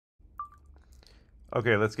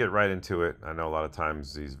Okay, let's get right into it. I know a lot of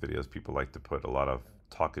times these videos people like to put a lot of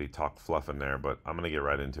talkity talk fluff in there, but I'm gonna get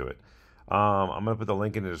right into it. I'm gonna put the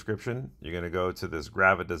link in the description. You're gonna go to this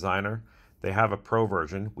Gravit Designer. They have a pro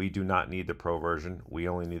version. We do not need the pro version. We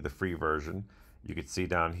only need the free version. You can see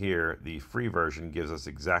down here, the free version gives us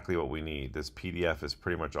exactly what we need. This PDF is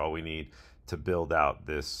pretty much all we need to build out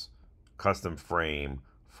this custom frame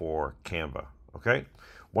for Canva. Okay.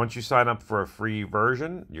 Once you sign up for a free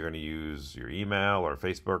version, you're going to use your email or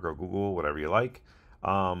Facebook or Google, whatever you like.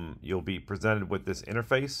 You'll be presented with this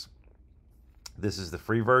interface. This is the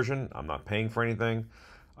free version. I'm not paying for anything.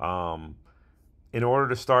 Um, in order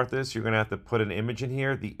to start this, you're going to have to put an image in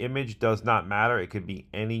here. The image does not matter. It could be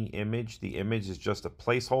any image. The image is just a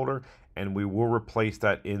placeholder, and we will replace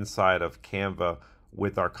that inside of Canva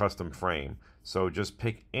with our custom frame. So just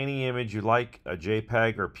pick any image you like. A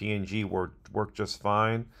JPEG or PNG work just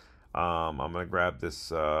fine. I'm going to grab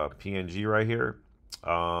this PNG right here.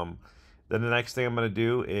 Then the next thing I'm going to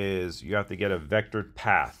do is you have to get a vectored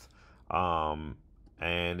path.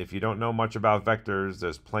 And if you don't know much about vectors,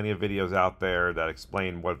 there's plenty of videos out there that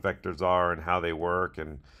explain what vectors are and how they work.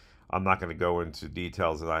 And I'm not going to go into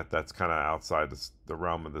details of that. That's kind of outside the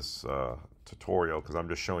realm of this tutorial because I'm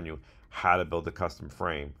just showing you how to build a custom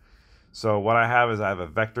frame. So what I have is I have a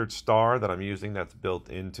vectored star that I'm using that's built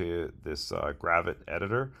into this Gravit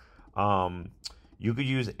editor. You could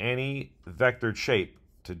use any vectored shape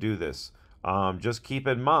to do this. Just keep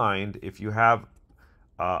in mind if you have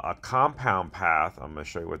a compound path, I'm going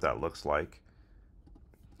to show you what that looks like.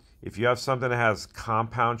 If you have something that has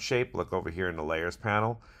compound shape, look over here in the layers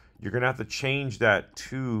panel, you're going to have to change that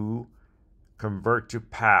to convert to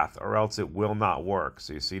path or else it will not work.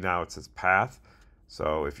 So you see now it says path.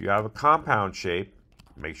 So if you have a compound shape,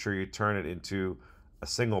 make sure you turn it into a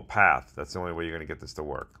single path. That's the only way you're going to get this to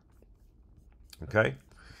work. Okay,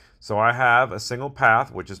 so I have a single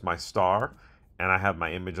path, which is my star, and I have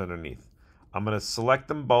my image underneath. I'm going to select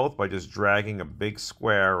them both by just dragging a big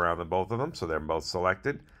square around the both of them so they're both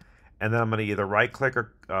selected. And then I'm going to either right click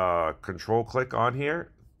or control click on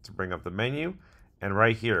here to bring up the menu. And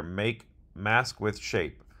right here, make mask with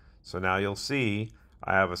shape. So now you'll see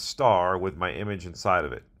I have a star with my image inside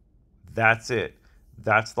of it. That's it.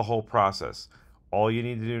 That's the whole process. All you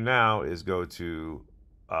need to do now is go to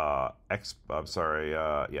export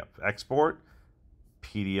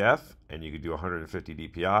PDF, and you can do 150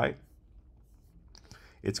 DPI.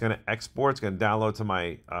 It's going to export. It's going to download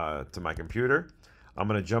to my computer. I'm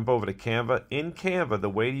going to jump over to Canva. In Canva, the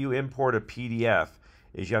way you import a PDF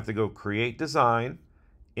is you have to go Create Design,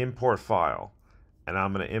 Import File, and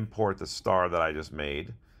I'm going to import the star that I just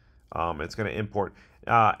made. It's going to import.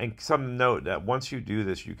 And some note that once you do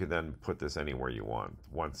this, you can then put this anywhere you want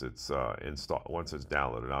once it's installed, once it's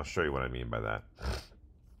downloaded. I'll show you what I mean by that.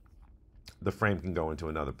 The frame can go into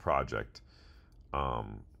another project.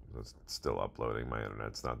 It's still uploading. My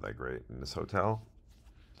internet's not that great in this hotel.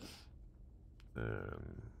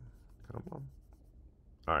 And come on.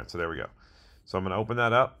 All right, so there we go. So I'm going to open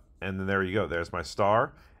that up, and then there you go. There's my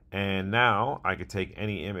star. And now I could take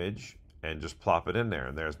any image and just plop it in there,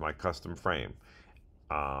 and there's my custom frame.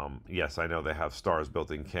 Yes, I know they have stars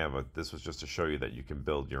built in Canva. This was just to show you that you can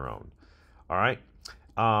build your own. All right.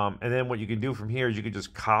 And then what you can do from here is you can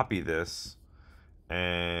just copy this,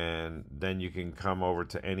 and then you can come over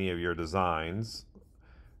to any of your designs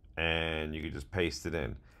and you can just paste it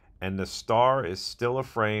in. And the star is still a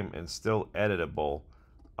frame and still editable,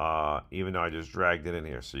 even though I just dragged it in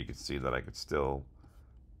here. So you can see that I could still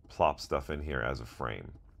plop stuff in here as a frame.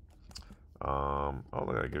 Oh,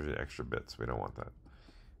 look, that gives you extra bits. We don't want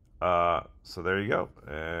that. So there you go.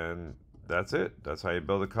 And that's it. That's how you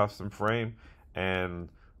build a custom frame. And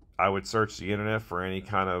I would search the internet for any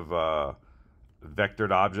kind of vectored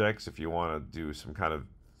objects if you want to do some kind of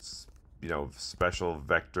special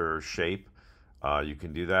vector shape. You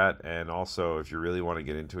can do that. And also, if you really want to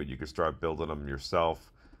get into it, you can start building them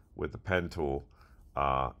yourself with the pen tool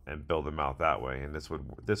and build them out that way. And this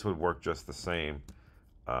would work just the same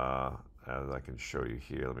as I can show you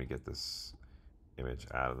here. Let me get this image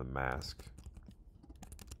out of the mask.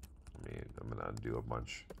 I'm going to undo a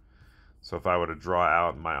bunch. So if I were to draw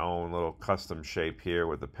out my own little custom shape here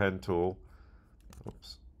with the pen tool,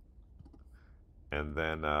 oops, and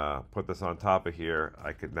then put this on top of here,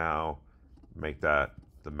 I could now make that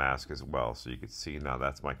the mask as well. So you can see now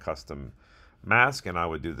that's my custom mask, and I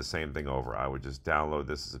would do the same thing over. I would just download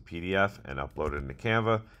this as a PDF and upload it into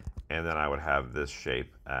Canva, and then I would have this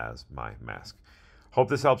shape as my mask. Hope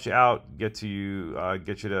this helps you out, get you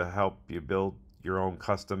to help you build your own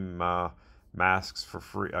custom masks for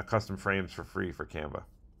free, custom frames for free for Canva.